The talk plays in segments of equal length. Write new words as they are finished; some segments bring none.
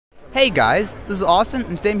Hey guys, this is Austin,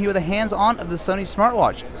 and today I'm here with a hands-on of the Sony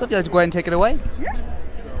SmartWatch. So if you'd like to go ahead and take it away. Yeah,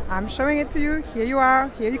 I'm showing it to you. Here you are.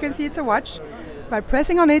 Here you can see it's a watch. By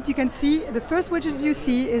pressing on it, you can see the first widget you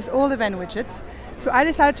see is all event widgets. So I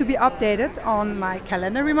decided to be updated on my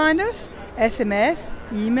calendar reminders, SMS,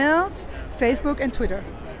 emails, Facebook and Twitter.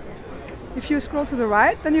 If you scroll to the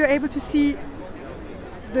right, then you're able to see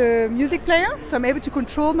the music player. So I'm able to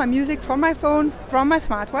control my music from my phone, from my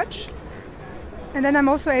smartwatch. And then I'm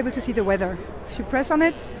also able to see the weather. If you press on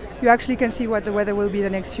it, you actually can see what the weather will be the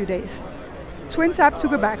next few days. Twin tap to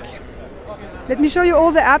go back. Let me show you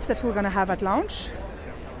all the apps that we're going to have at launch.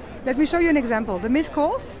 Let me show you an example. The missed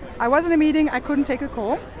calls. I was in a meeting, I couldn't take a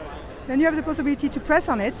call. Then you have the possibility to press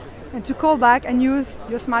on it and to call back and use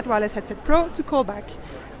your Smart Wireless Headset Pro to call back,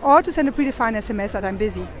 or to send a predefined SMS that I'm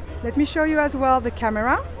busy. Let me show you as well the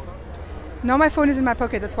camera. Now my phone is in my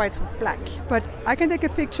pocket, that's why it's black. But I can take a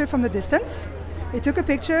picture from the distance. It took a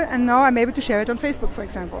picture and now I'm able to share it on Facebook, for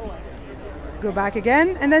example. Go back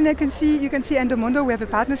again, and then you can see Endomondo. We have a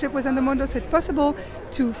partnership with Endomondo, so it's possible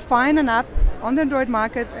to find an app on the Android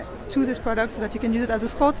market to this product so that you can use it as a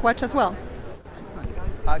sports watch as well.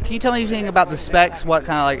 Can you tell me anything about the specs? What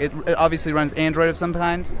kind of it obviously runs Android of some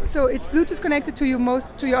kind? So it's Bluetooth connected to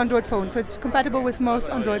your Android phone, so it's compatible with most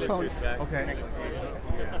Android phones. Okay.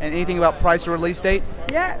 And anything about price or release date?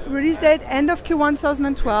 Yeah, release date end of Q1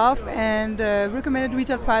 2012, and recommended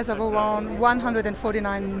retail price of around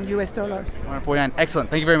 $149 US. $149. Excellent.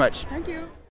 Thank you very much. Thank you.